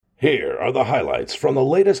Here are the highlights from the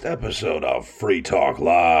latest episode of Free Talk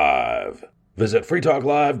Live. Visit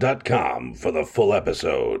freetalklive.com for the full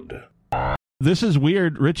episode. This is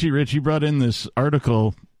weird. Richie brought in this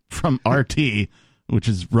article from RT, which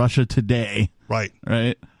is Russia Today. Right.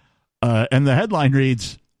 And the headline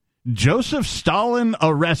reads, Joseph Stalin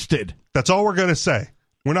arrested. That's all we're going to say.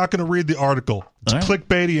 We're not going to read the article. It's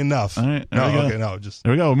clickbaity enough. All right,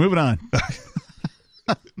 There we go. Moving on.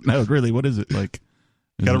 No, really, what is it like?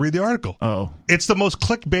 Got to read the article. Oh. It's the most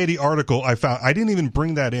clickbaity article I found. I didn't even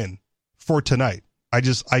bring that in for tonight.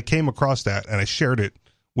 I came across that and I shared it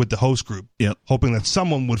with the host group, hoping that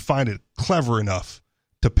someone would find it clever enough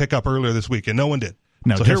to pick up earlier this week, and no one did.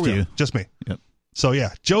 No, so just here we you. are. Just me. Yep. So,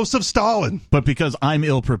 yeah, Joseph Stalin. But because I'm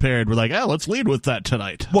ill-prepared, we're like, let's lead with that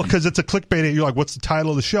tonight. Well, because it's a clickbaity. You're like, what's the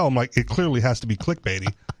title of the show? I'm like, it clearly has to be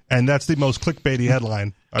clickbaity. And that's the most clickbaity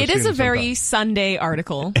headline I've seen. It is a very Sunday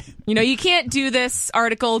article. You can't do this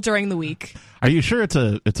article during the week. Are you sure it's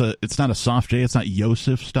not a soft J? It's not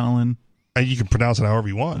Joseph Stalin? And you can pronounce it however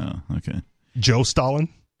you want. Oh, okay. Joe Stalin?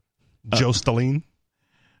 Joe Stalin?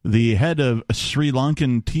 The head of Sri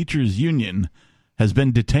Lankan Teachers Union has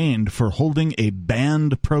been detained for holding a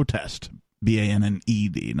banned protest.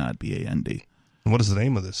 B-A-N-N-E-D, not B-A-N-D. And what is the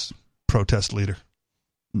name of this protest leader?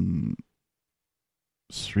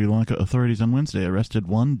 Sri Lanka authorities on Wednesday arrested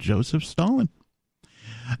one Joseph Stalin.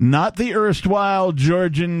 Not the erstwhile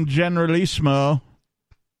Georgian Generalissimo.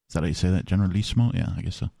 Is that how you say that? Generalissimo? Yeah, I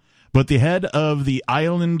guess so. But the head of the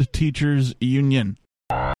Island Teachers Union.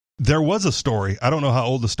 There was a story. I don't know how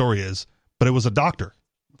old the story is, but it was a doctor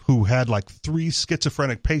who had like 3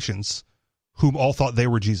 schizophrenic patients whom all thought they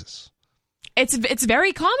were Jesus. It's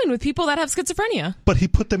very common with people that have schizophrenia. But he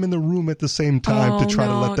put them in the room at the same time to try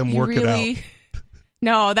to let them work it out.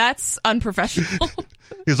 No, that's unprofessional.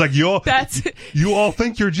 He's like, you all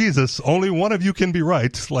think you're Jesus. Only one of you can be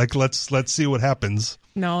right. Like, let's see what happens.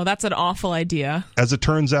 No, that's an awful idea. As it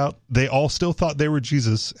turns out, they all still thought they were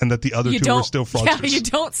Jesus and that the other two were still fraudsters. Yeah, you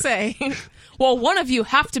don't say. Well, one of you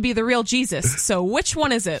have to be the real Jesus, so which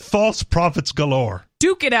one is it? False prophets galore.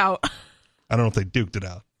 Duke it out. I don't know if they duked it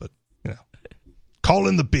out, but, call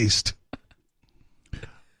in the beast.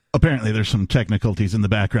 Apparently, there's some technicalities in the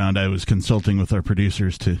background. I was consulting with our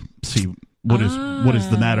producers to see what is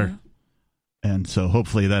the matter. And so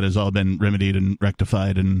hopefully that has all been remedied and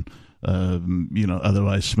rectified and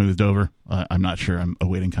otherwise smoothed over. I'm not sure. I'm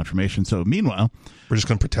awaiting confirmation. So meanwhile, we're just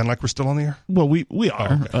going to pretend like we're still on the air? Well, we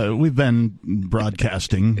are. Oh, okay. We've been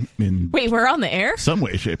broadcasting in we're on the air? Some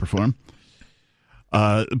way, shape, or form.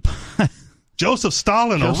 Joseph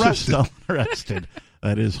Stalin arrested.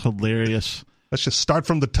 That is hilarious. Let's just start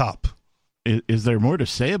from the top. Is there more to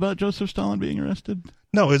say about Joseph Stalin being arrested?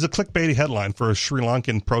 No, it's a clickbaity headline for a Sri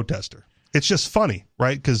Lankan protester. It's just funny,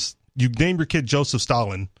 right? Because you name your kid Joseph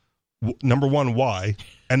Stalin. Number one, why?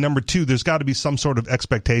 And number two, there's got to be some sort of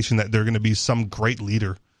expectation that they're going to be some great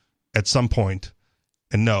leader at some point.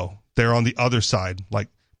 And no, they're on the other side. Like,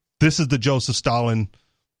 this is the Joseph Stalin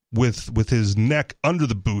with his neck under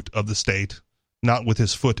the boot of the state, not with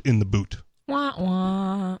his foot in the boot. Wah,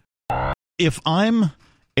 wah. If I'm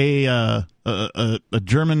a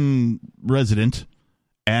German resident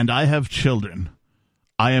and I have children,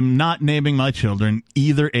 I am not naming my children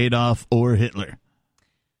either Adolf or Hitler.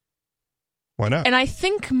 Why not? And I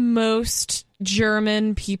think most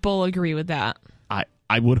German people agree with that. I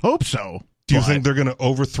would hope so. Do you think they're going to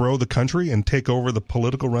overthrow the country and take over the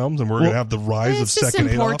political realms and we're going to have the rise of second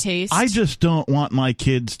Adolf? Taste. I just don't want my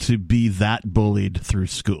kids to be that bullied through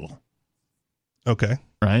school. Okay.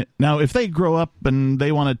 Right? Now, if they grow up and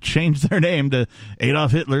they want to change their name to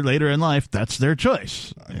Adolf Hitler later in life, that's their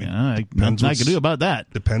choice. Nothing I can do about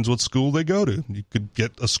that. Depends what school they go to. You could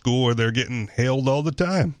get a school where they're getting hailed all the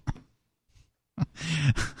time.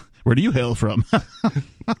 Where do you hail from?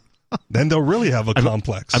 Then they'll really have a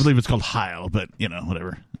complex. I believe it's called Heil, but,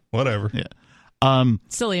 whatever. Whatever. Yeah.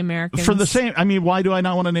 Silly Americans. For the same, why do I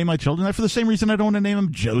not want to name my children? For the same reason I don't want to name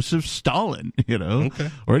them Joseph Stalin, Okay.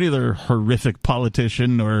 Or any other horrific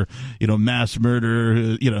politician or, mass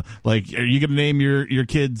murderer, like, are you going to name your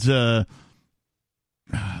kids, oh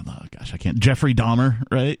gosh, I can't, Jeffrey Dahmer,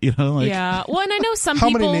 right? Yeah. Well, and I know some How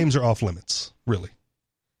people. many names are off limits, really?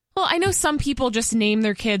 Well, I know some people just name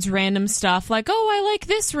their kids random stuff like, oh, I like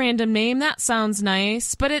this random name. That sounds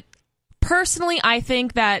nice. But personally, I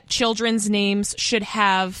think that children's names should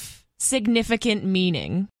have significant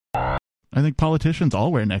meaning. I think politicians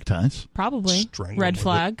all wear neckties. Probably. Red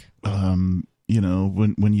flag. When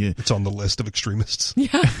you... It's on the list of extremists.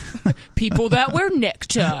 Yeah. People that wear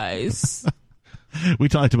neckties. We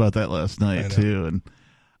talked about that last night, too.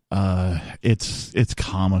 And it's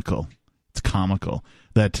comical. It's comical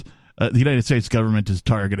that the United States government is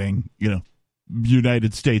targeting,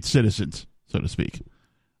 United States citizens, so to speak.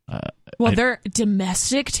 They're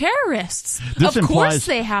domestic terrorists. This of implies- course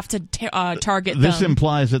they have to target them. This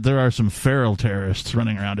implies that there are some feral terrorists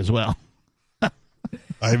running around as well.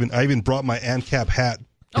 I even brought my ANCAP hat.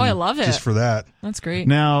 Oh, I love it. Just for that. That's great.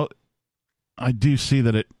 Now, I do see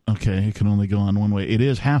that it can only go on one way. It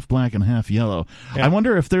is half black and half yellow. Yeah. I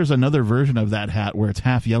wonder if there's another version of that hat where it's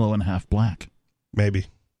half yellow and half black. Maybe.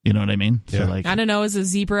 You know what I mean? Yeah. So I don't know, is a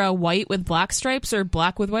zebra white with black stripes or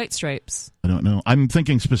black with white stripes? I don't know. I'm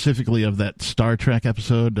thinking specifically of that Star Trek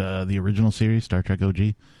episode, the original series, Star Trek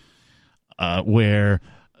OG, where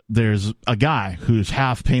there's a guy who's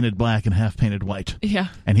half painted black and half painted white. Yeah.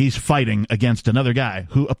 And he's fighting against another guy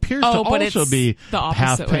who appears to also be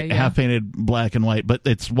half painted black and white, but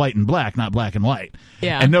it's white and black, not black and white.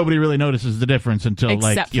 Yeah. And nobody really notices the difference until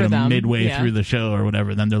midway through the show or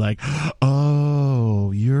whatever. Then they're like,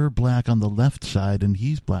 oh, you're black on the left side and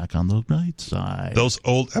he's black on the right side. Those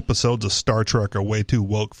old episodes of Star Trek are way too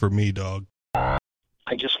woke for me, dog.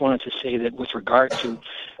 I just wanted to say that with regard to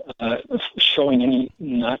showing any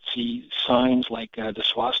Nazi signs like the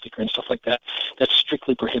swastika and stuff like that, that's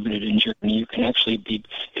strictly prohibited in Germany. You can actually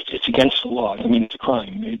it's against the law. I mean, it's a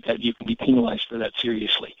crime. That you can be penalized for that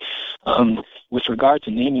seriously. With regard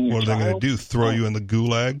to naming your child... What are they going to do, throw you in the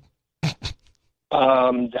gulag?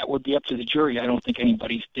 That would be up to the jury. I don't think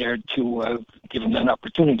anybody's dared to give them that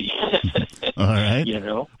opportunity. All right.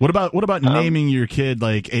 What about naming your kid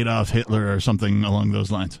like Adolf Hitler or something along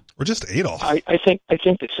those lines? Or just Adolf? I think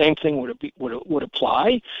the same thing would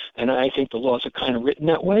apply, and I think the laws are kind of written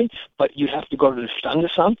that way. But you have to go to the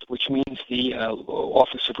Standesamt, which means the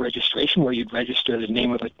Office of Registration, where you'd register the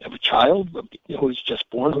name of a child who's just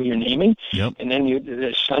born, who you're naming. Yep. And then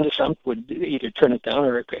the Standesamt would either turn it down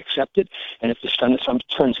or accept it. And if the Standesamt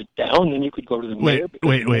turns it down, then you could go to the mayor.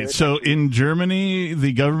 Wait. So in Germany,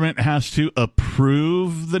 the government has to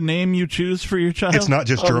approve the name you choose for your child? It's not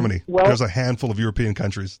just Germany. There's a handful of European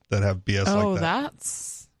countries that have BS like that. Oh,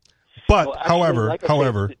 that's... But, however,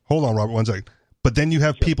 hold on, Robert, 1 second. But then you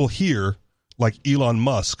have people here, like Elon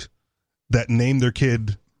Musk, that name their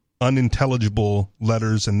kid unintelligible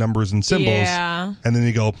letters and numbers and symbols. Yeah. And then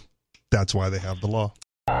you go, that's why they have the law.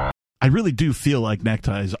 I really do feel like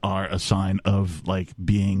neckties are a sign of, like,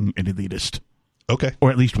 being an elitist. Okay.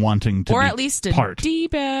 Or at least wanting to be Or at least a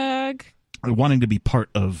D-bag. Wanting to be part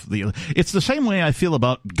of the... It's the same way I feel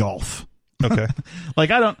about golf. Okay. Like,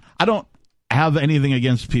 I don't have anything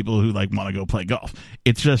against people who like want to go play golf.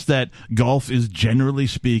 It's just that golf is generally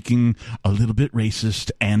speaking a little bit racist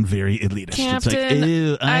and very elitist. Captain,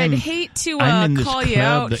 it's like, I'd hate to call you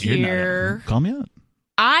out here. Call me out.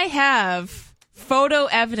 I have photo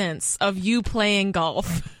evidence of you playing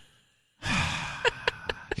golf.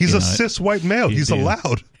 He's a cis white male. He's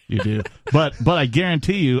allowed. You do. But I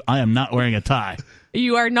guarantee you I am not wearing a tie.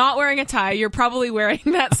 You are not wearing a tie. You're probably wearing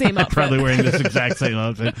that same outfit. I'm probably wearing this exact same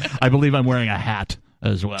outfit. I believe I'm wearing a hat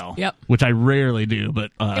as well. Yep. Which I rarely do, but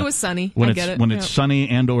it was sunny. When it's it's sunny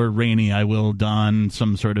and or rainy, I will don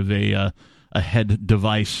some sort of a head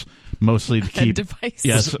device, mostly to keep. Device.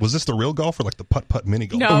 Yes. Was this the real golf or like the putt-putt mini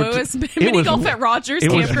golf? No, it was mini golf at Rogers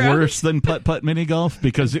Campground. It was worse than putt-putt mini golf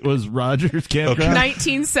because it was Rogers Campground.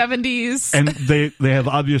 1970s. And they have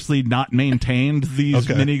obviously not maintained these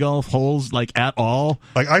mini golf holes like at all.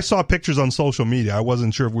 Like I saw pictures on social media. I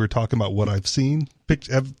wasn't sure if we were talking about what I've seen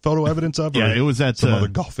photo evidence of. Yeah, it was at some other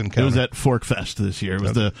golf encounter. It was at Fork Fest this year. It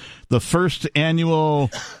was the first annual.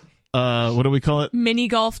 What do we call it? Mini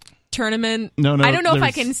golf tournament. No. I don't know if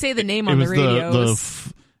I can say the name on the radio.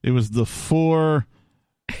 It was the four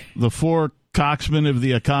cocksmen of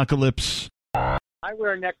the apocalypse. I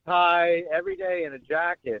wear a necktie every day and a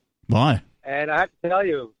jacket. Why? And I have to tell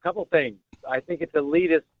you a couple things. I think it's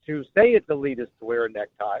elitist to say it's elitist to wear a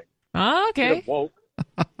necktie. Oh, okay. It's woke,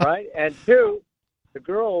 right? And two, the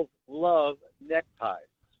girls love neckties.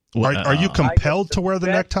 Are you compelled to wear the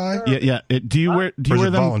necktie? Yeah. Do you wear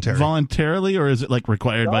them voluntarily, or is it like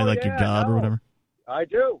required by your job or whatever? I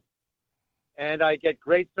do, and I get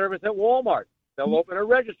great service at Walmart. They'll open a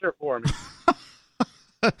register for me.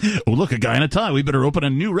 Oh, look, a guy in a tie. We better open a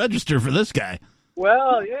new register for this guy.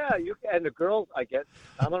 Well, yeah, and the girls.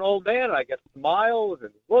 I'm an old man. I get smiles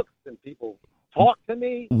and looks, and people talk to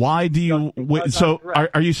me. Why do you? So,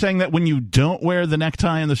 are you saying that when you don't wear the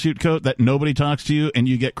necktie and the suit coat, that nobody talks to you and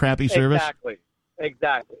you get crappy service?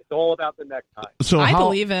 Exactly. It's all about the necktie. So I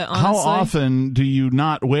believe it. Honestly. How often do you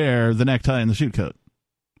not wear the necktie and the suit coat?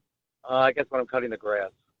 I guess when I'm cutting the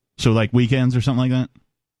grass. So, like weekends or something like that.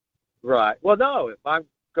 Right. Well, no. If I'm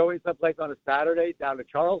going someplace on a Saturday down to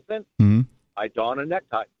Charleston, I don a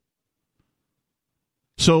necktie.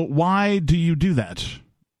 So why do you do that?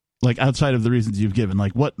 Like, outside of the reasons you've given,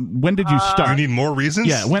 like, when did you start? You need more reasons?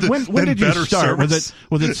 Yeah, when did you start? Service?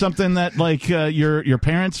 Was it something that, like, your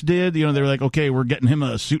parents did? You know, they were like, okay, we're getting him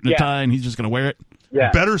a suit and a tie, and he's just going to wear it?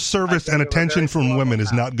 Yeah. Better service and attention from women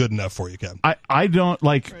is not good enough for you, Kevin. I don't,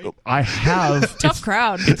 like, I have... Tough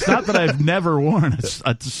crowd. It's not that I've never worn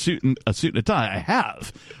a suit and a tie. I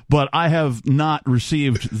have. But I have not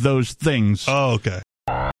received those things. Oh, okay.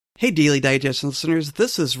 Hey, Daily Digest listeners,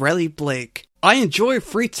 this is Riley Blake. I enjoy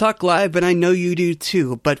Free Talk Live, and I know you do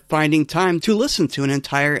too, but finding time to listen to an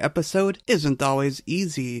entire episode isn't always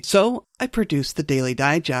easy. So, I produce the Daily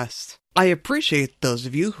Digest. I appreciate those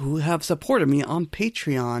of you who have supported me on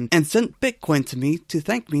Patreon and sent Bitcoin to me to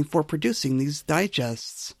thank me for producing these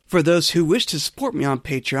digests. For those who wish to support me on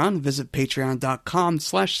Patreon, visit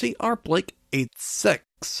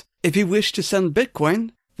patreon.com/crblake86. If you wish to send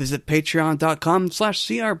Bitcoin, visit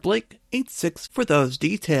patreon.com/crblake86 for those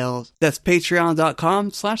details. That's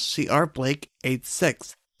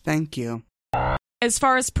patreon.com/crblake86. Thank you. As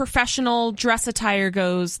far as professional dress attire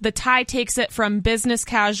goes, the tie takes it from business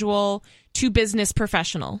casual to business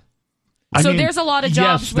professional. I mean, there's a lot of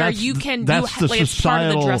jobs yes, where you can do that's the like it's part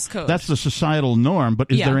of the dress code. That's the societal norm,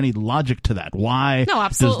 but is there any logic to that? Why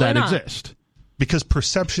does that exist? Because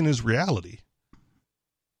perception is reality.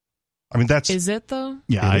 I mean, is it though?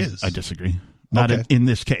 Yeah, it is. I disagree. Not okay. in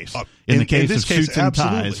this case. In the case of suits and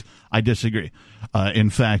absolutely. ties, I disagree. In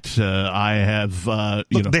fact, I have.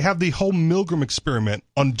 Look, they have the whole Milgram experiment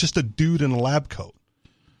on just a dude in a lab coat,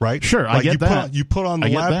 right? Sure, like I get that. You put on the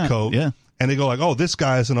lab coat, yeah, and they go like, "Oh, this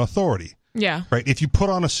guy is an authority." Yeah. Right. If you put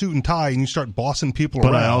on a suit and tie and you start bossing people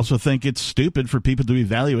around. But I also think it's stupid for people to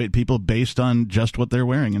evaluate people based on just what they're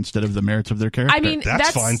wearing instead of the merits of their character. I mean,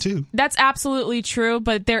 that's fine too. That's absolutely true,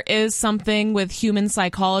 but there is something with human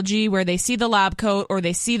psychology where they see the lab coat or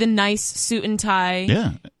they see the nice suit and tie.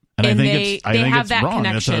 Yeah. And I think they have that wrong.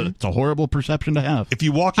 connection. It's a horrible perception to have. If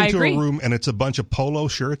you walk into a room and it's a bunch of polo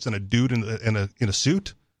shirts and a dude in a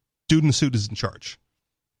suit, dude in a suit is in charge.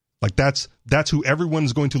 Like that's who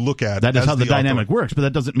everyone's going to look at. That is how the dynamic works, but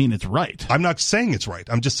that doesn't mean it's right. I'm not saying it's right.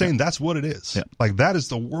 I'm just saying that's what it is. Yeah. Like that is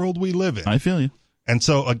the world we live in. I feel you. And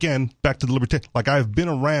so again, back to the libertarian. Like I've been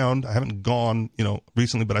around. I haven't gone,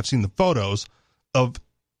 recently, but I've seen the photos of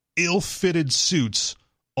ill-fitted suits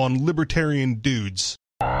on libertarian dudes.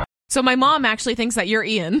 So my mom actually thinks that you're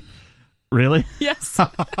Ian. Really? Yes.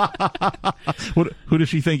 Who does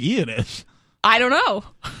she think Ian is? I don't know.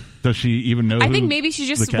 Does she even know? I think maybe she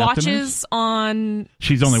just watches on.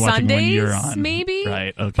 She's only watching Sundays, when you're on, maybe.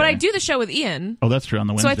 Right. Okay. But I do the show with Ian. Oh, that's true. On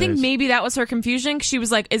the Wednesdays. So I think maybe that was her confusion. She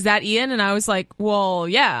was like, "Is that Ian?" And I was like, "Well,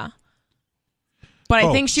 yeah." But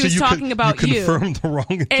I think she was talking about you. Confirmed the wrong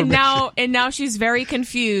information. And now she's very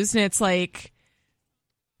confused, and it's like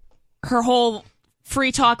her whole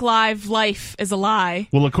Free Talk Live life is a lie.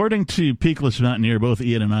 Well, according to Peakless Mountaineer, both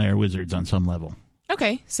Ian and I are wizards on some level.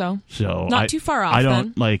 Okay, so not too far off. I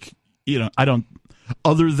don't then. I don't.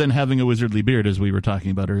 Other than having a wizardly beard, as we were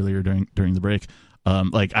talking about earlier during the break, I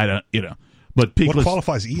don't, But Peakless, what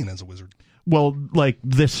qualifies Ian as a wizard? Well, like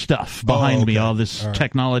this stuff behind me, all this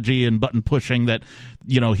technology and button pushing that,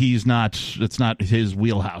 it's not his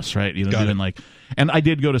wheelhouse, right? And I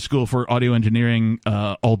did go to school for audio engineering,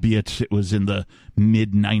 albeit it was in the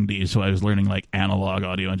mid 90s. So I was learning like analog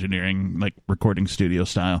audio engineering, like recording studio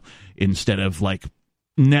style, instead of like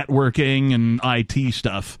networking and IT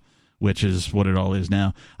stuff, which is what it all is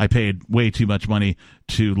now. I paid way too much money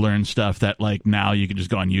to learn stuff that like now you can just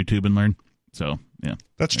go on YouTube and learn. So, yeah.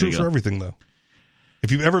 That's true for everything, though.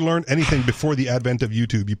 If you've ever learned anything before the advent of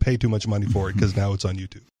YouTube, you pay too much money for it because now it's on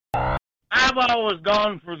YouTube. I've always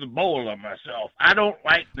gone for the bowler myself. I don't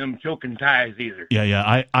like them choking ties either.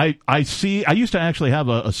 Yeah. I see. I used to actually have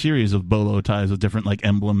a series of bolo ties with different like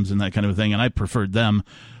emblems and that kind of thing, and I preferred them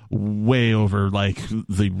way over like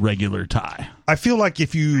the regular tie. I feel like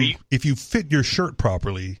if you fit your shirt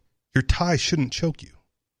properly, your tie shouldn't choke you.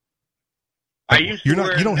 You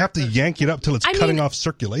don't have to yank it up till it's cutting off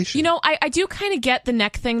circulation. I do kind of get the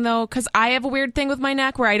neck thing though, because I have a weird thing with my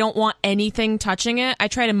neck where I don't want anything touching it. I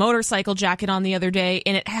tried a motorcycle jacket on the other day,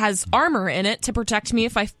 and it has armor in it to protect me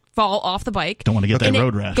if I fall off the bike. Don't want to get that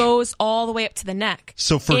road rash. It goes all the way up to the neck.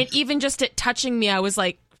 So and even just it touching me, I was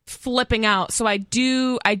like flipping out. So I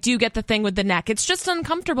do get the thing with the neck. It's just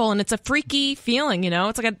uncomfortable, and it's a freaky feeling.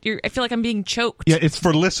 It's like I feel like I'm being choked. Yeah, it's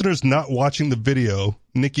for listeners not watching the video.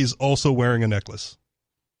 Nikki's also wearing a necklace.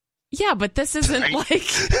 Yeah, but this isn't like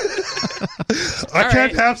I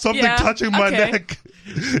can't have something touching my neck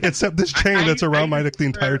except this chain that's around my neck the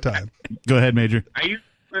entire time. Go ahead, Major. I used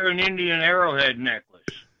to wear an Indian arrowhead necklace.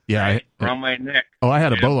 Yeah, around my neck. Oh, I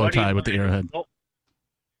had a bolo tie with the arrowhead.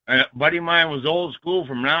 a buddy of mine was old school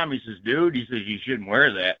from Nam. He says, dude, he says, you shouldn't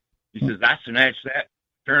wear that. He says, I snatch that,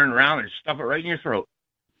 turn around, and stuff it right in your throat.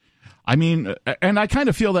 I mean, and I kind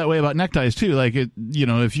of feel that way about neckties too. Like,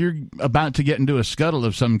 if you're about to get into a scuttle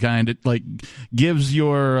of some kind, it like gives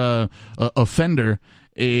your offender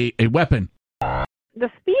a weapon. The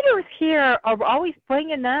speeders here are always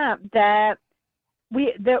bringing up that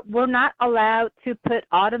we're not allowed to put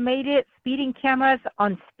automated speeding cameras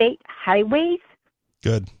on state highways.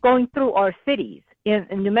 Good. Going through our cities in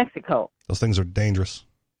New Mexico. Those things are dangerous.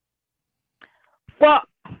 Well,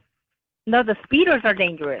 no, the speeders are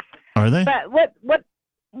dangerous. Are they? But what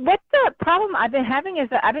the problem I've been having is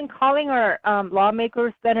that I've been calling our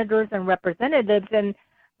lawmakers, senators, and representatives, and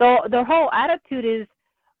their whole attitude is,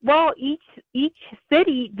 well, each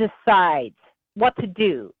city decides what to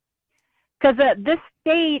do. Because this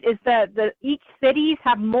state is that each cities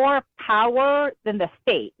have more power than the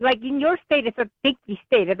state. Like in your state, it's a dinky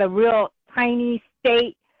state. It's a real tiny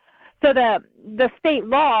state. So the state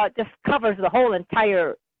law just covers the whole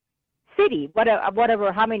entire city,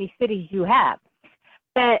 whatever how many cities you have.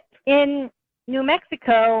 But in New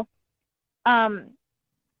Mexico,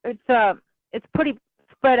 it's pretty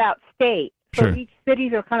spread out state. So Sure. each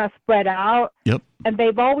cities are kind of spread out. Yep. And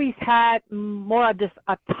they've always had more of this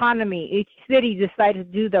autonomy. Each city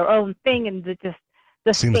decided to do their own thing, and the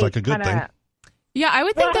Seems state like a good kinda, thing. Yeah, I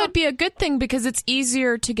would think that would be a good thing because it's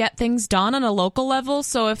easier to get things done on a local level.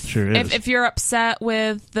 So if you're upset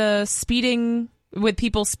with the speeding, with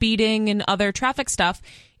people speeding and other traffic stuff,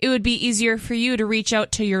 it would be easier for you to reach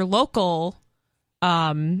out to your local,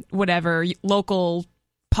 local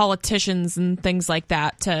politicians and things like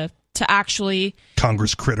that to actually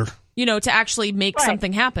Congress critter. To actually make Right.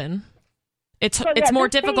 something happen. It's So, it's yeah, more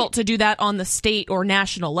this thing- difficult to do that on the state or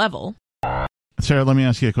national level. Sarah, let me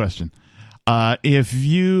ask you a question. If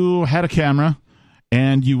you had a camera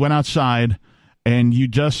and you went outside and you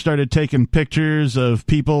just started taking pictures of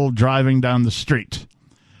people driving down the street,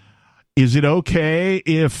 is it okay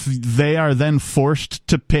if they are then forced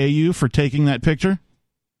to pay you for taking that picture?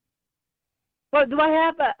 Well, do I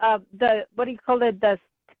have the what do you call it, the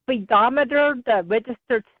speedometer, the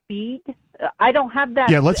registered speed? I don't have that.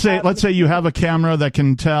 Yeah, let's say you have a camera that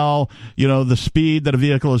can tell, the speed that a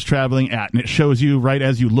vehicle is traveling at, and it shows you right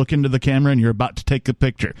as you look into the camera and you're about to take a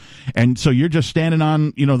picture. And so you're just standing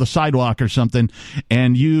on, the sidewalk or something,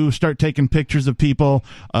 and you start taking pictures of people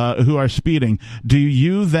who are speeding. Do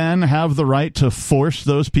you then have the right to force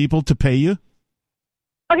those people to pay you?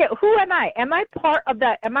 Okay, who am I? Am I part of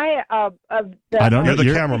that? Am I of the? I don't know.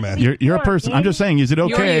 You're the cameraman. You're a person. I'm just saying, is it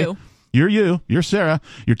okay? You're you. You're Sarah.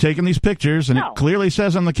 You're taking these pictures, and No. it clearly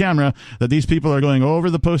says on the camera that these people are going over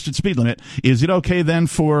the posted speed limit. Is it okay then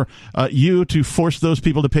for you to force those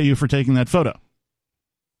people to pay you for taking that photo?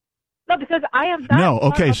 No, because I am not. No.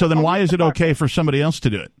 part Okay. of So the then why police is it department. okay for somebody else to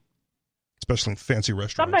do it? Especially in fancy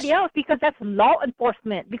restaurants. Somebody else, because that's law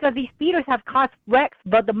enforcement. Because these speeders have caused wrecks,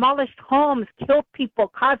 but demolished homes, killed people,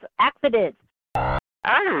 caused accidents.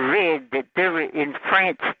 I read that in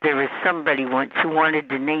France there was somebody once who wanted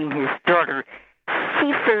to name his daughter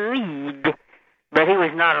Céphalide, but he was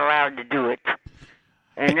not allowed to do it.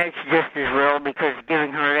 And that's just as well, because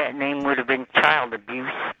giving her that name would have been child abuse.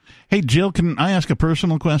 Hey, Jill, can I ask a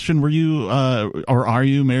personal question? Were you or are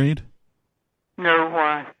you married? No,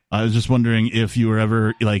 why? I was just wondering if you were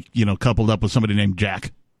ever, coupled up with somebody named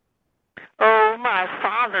Jack. Oh, my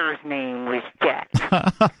father's name was Jack.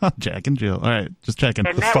 Jack and Jill. All right, just checking.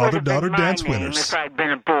 And The that would have father-daughter been my dance name winners. if I'd been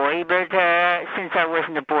a boy, but since I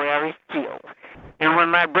wasn't a boy, I was Jill. And when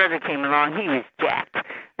my brother came along, he was Jack.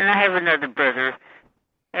 And I have another brother.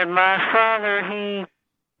 And my father, he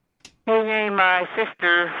named my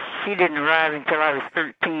sister. She didn't arrive until I was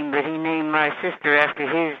 13, but he named my sister after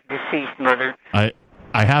his deceased mother.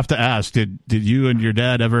 I have to ask, did you and your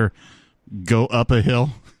dad ever go up a hill?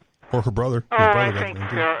 Or her brother. Oh, I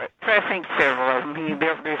think several of them. He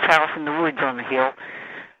built this house in the woods on the hill.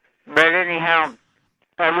 But anyhow,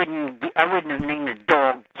 I wouldn't have named the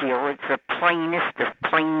dog Jill. It's the plainest of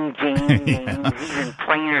plain Jane names, even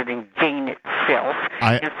plainer than Jane itself.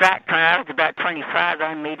 In fact, when I was about 25,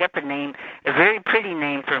 I made up a name, a very pretty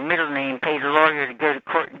name for a middle name, paid a lawyer to go to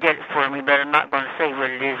court and get it for me, but I'm not going to say what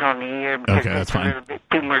it is on the air because it's a little bit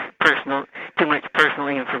too much personal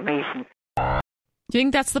information. Do you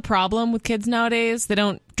think that's the problem with kids nowadays? They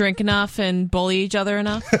don't drink enough and bully each other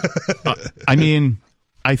enough? I mean,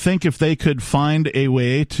 I think if they could find a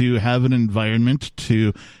way to have an environment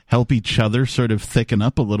to help each other sort of thicken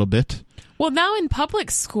up a little bit. Well, now in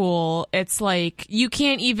public school, it's like you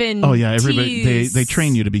can't even everybody tease. they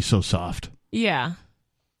train you to be so soft. Yeah.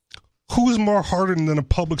 Who's more hardened than a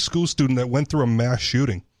public school student that went through a mass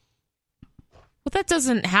shooting? Well, that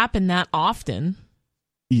doesn't happen that often.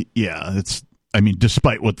 Yeah,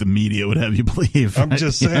 despite what the media would have you believe. I'm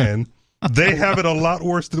just saying. They have it a lot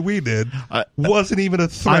worse than we did. Wasn't even a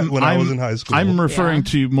threat when I was in high school. I'm referring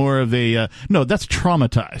to more of a... no, that's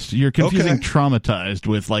traumatized. You're confusing traumatized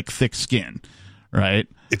with, like, thick skin, right?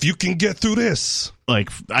 If you can get through this.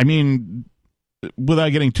 Without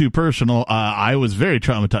getting too personal, I was very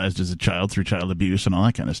traumatized as a child through child abuse and all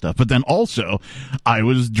that kind of stuff. But then also, I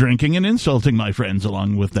was drinking and insulting my friends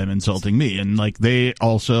along with them insulting me. And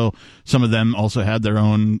some of them also had their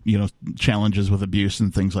own, challenges with abuse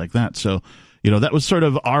and things like that. So, that was sort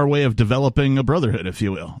of our way of developing a brotherhood, if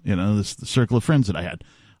you will. The circle of friends that I had.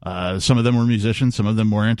 Some of them were musicians, some of them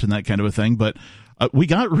weren't, and that kind of a thing. But we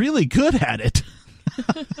got really good at it.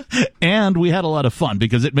 And we had a lot of fun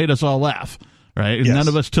because it made us all laugh. Right? Yes. None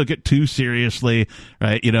of us took it too seriously,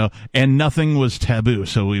 right? And nothing was taboo.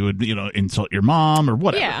 So we would, insult your mom or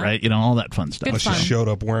whatever, right? All that fun stuff. She showed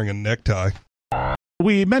up wearing a necktie.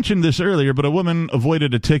 We mentioned this earlier, but a woman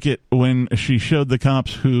avoided a ticket when she showed the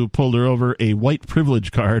cops who pulled her over a white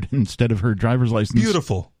privilege card instead of her driver's license.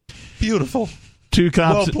 Beautiful. Beautiful. Two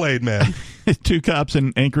cops, well played, man. 2 cops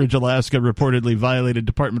in Anchorage, Alaska reportedly violated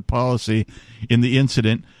department policy in the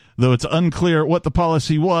incident, though it's unclear what the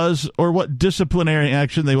policy was or what disciplinary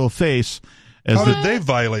action they will face. How did they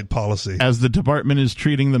violate policy? As the department is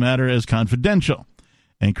treating the matter as confidential.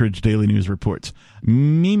 Anchorage Daily News reports.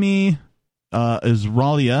 Mimi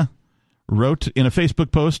Isralia wrote in a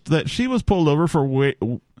Facebook post that she was pulled over for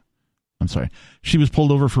weaving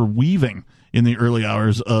in the early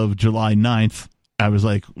hours of July 9th. I was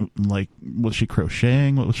like, was she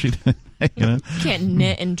crocheting? What was she doing? Can't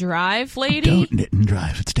knit and drive, lady. Don't knit and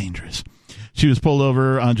drive. It's dangerous. She was pulled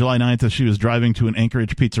over on July 9th as she was driving to an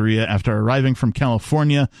Anchorage pizzeria after arriving from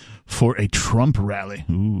California for a Trump rally.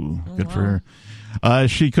 Ooh, good for her.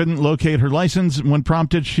 She couldn't locate her license. When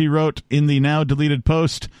prompted, she wrote in the now deleted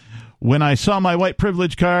post, "When I saw my white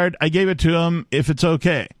privilege card, I gave it to him if it's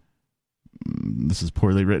okay." This is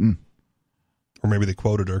poorly written. Or maybe they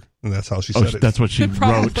quoted her, and that's how she said it. That's what she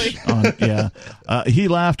wrote. He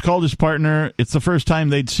laughed, called his partner. It's the first time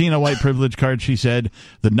they'd seen a white privilege card, she said.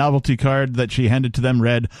 The novelty card that she handed to them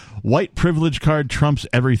read, "White privilege card trumps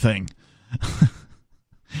everything."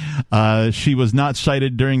 She was not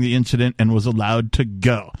cited during the incident and was allowed to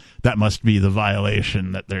go. That must be the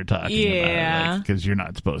violation that they're talking about. Because you're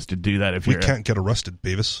not supposed to do that if we can't get arrested,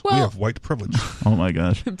 Beavis. We have white privilege. Oh, my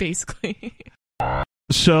gosh. Basically.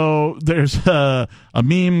 So there's a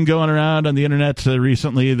meme going around on the internet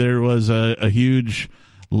recently. There was a huge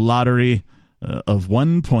lottery of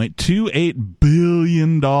 $1.28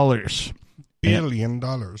 billion.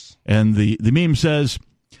 And the meme says,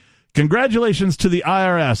 "Congratulations to the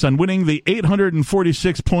IRS on winning the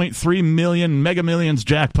 $846.3 million Mega Millions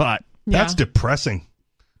jackpot." Yeah. That's depressing.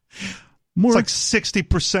 It's like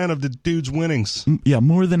 60% of the dude's winnings. Yeah,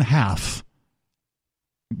 more than half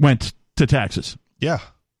went to taxes. Yeah.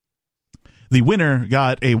 The winner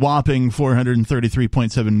got a whopping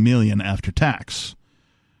 $433.7 million after tax.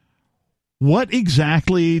 What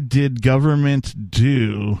exactly did government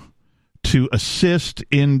do to assist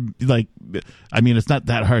in, it's not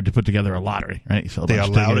that hard to put together a lottery, right? So they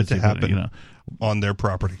allowed it to happen on their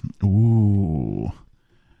property. Ooh.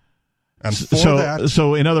 And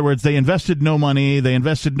so in other words, they invested no money, they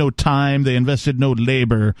invested no time, they invested no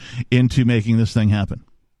labor into making this thing happen.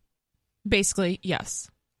 Basically,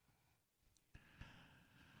 yes.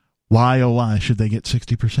 Why, oh why, should they get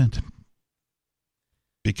 60%?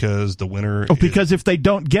 Because the winner... because if they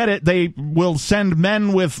don't get it, they will send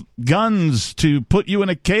men with guns to put you in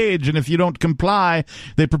a cage, and if you don't comply,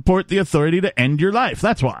 they purport the authority to end your life.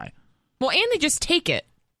 That's why. Well, and they just take it.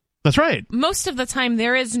 That's right. Most of the time,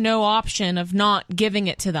 there is no option of not giving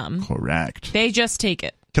it to them. Correct. They just take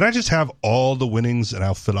it. Can I just have all the winnings and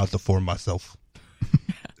I'll fill out the form myself?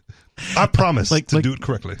 I promise to do it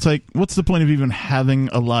correctly. It's like, what's the point of even having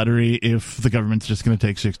a lottery if the government's just going to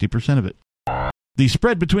take 60% of it? The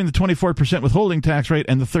spread between the 24% withholding tax rate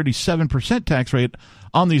and the 37% tax rate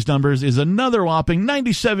on these numbers is another whopping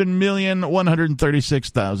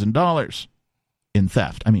 $97,136,000 in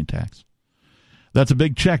theft. Tax. That's a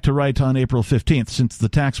big check to write on April 15th. Since the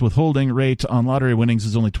tax withholding rate on lottery winnings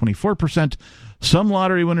is only 24%, some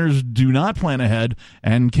lottery winners do not plan ahead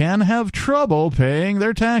and can have trouble paying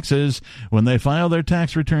their taxes when they file their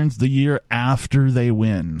tax returns the year after they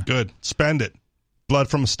win. Good. Spend it. Blood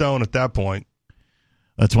from a stone at that point.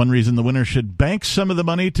 That's one reason the winner should bank some of the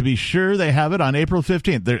money to be sure they have it on April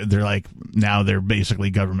 15th. They're like, now they're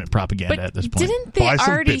basically government propaganda at this point. Didn't they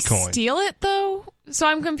already steal it, though? So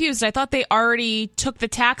I'm confused. I thought they already took the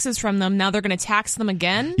taxes from them. Now they're going to tax them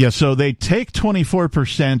again? Yeah, so they take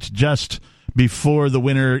 24% just before the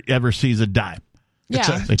winner ever sees a dime.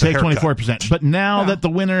 Yeah. They take 24%. But now that the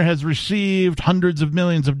winner has received hundreds of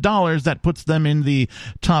millions of dollars, that puts them in the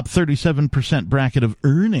top 37% bracket of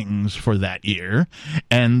earnings for that year.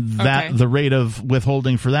 And that the rate of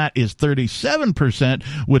withholding for that is 37%,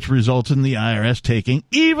 which results in the IRS taking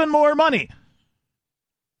even more money.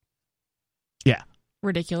 Yeah.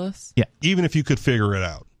 Ridiculous. Yeah. Even if you could figure it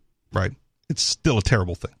out, right? It's still a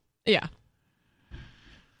terrible thing. Yeah.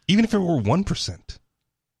 Even if it were 1%,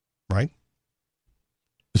 right?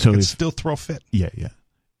 So it's still throw a fit. Yeah.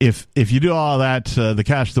 If you do all that, the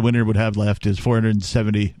cash the winner would have left is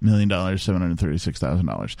 $470 million,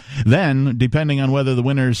 $736,000. Then, depending on whether the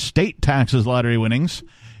winner's state taxes lottery winnings,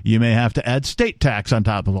 you may have to add state tax on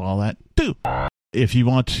top of all that, too. If you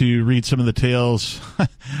want to read some of the tales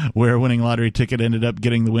where a winning lottery ticket ended up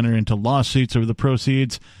getting the winner into lawsuits over the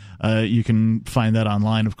proceeds, you can find that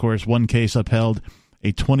online, of course. One case upheld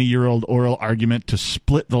a 20-year-old oral argument to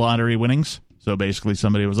split the lottery winnings. So basically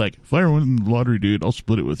somebody was like, if I win the lottery, dude, I'll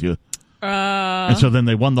split it with you. And so then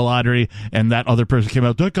they won the lottery, and that other person came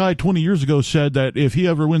out, that guy 20 years ago said that if he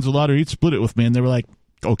ever wins the lottery, he'd split it with me. And they were like,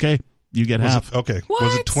 okay, you get half. Okay. What?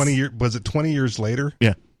 Was it 20 years later?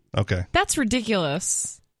 Yeah. Okay. That's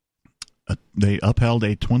ridiculous. They upheld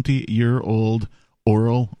a 20-year-old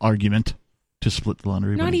oral argument to split the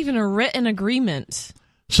lottery Not winnings. even a written agreement.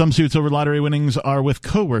 Some suits over lottery winnings are with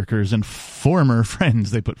coworkers and former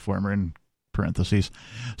friends. They put former in parentheses.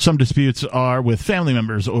 Some disputes are with family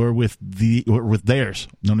members or with theirs,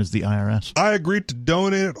 known as the IRS. I agreed to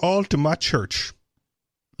donate it all to my church.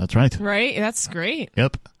 That's right. Right? That's great.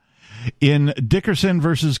 Yep. In Dickerson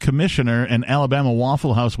versus Commissioner, an Alabama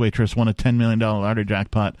Waffle House waitress won a $10 million lottery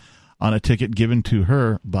jackpot on a ticket given to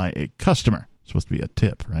her by a customer. Supposed to be a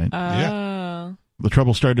tip, right? Yeah. The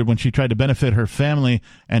trouble started when she tried to benefit her family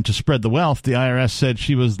and to spread the wealth. The IRS said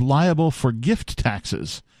she was liable for gift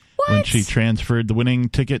taxes when she transferred the winning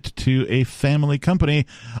ticket to a family company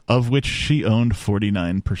of which she owned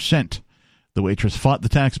 49%. The waitress fought the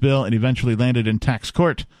tax bill and eventually landed in tax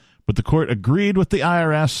court, but the court agreed with the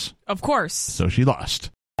IRS. Of course. So she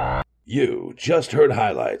lost. You just heard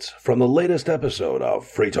highlights from the latest episode of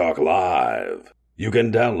Free Talk Live. You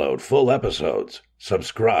can download full episodes,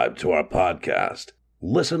 subscribe to our podcast,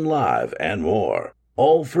 listen live, and more,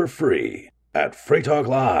 all for free at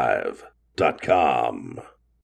freetalklive.com.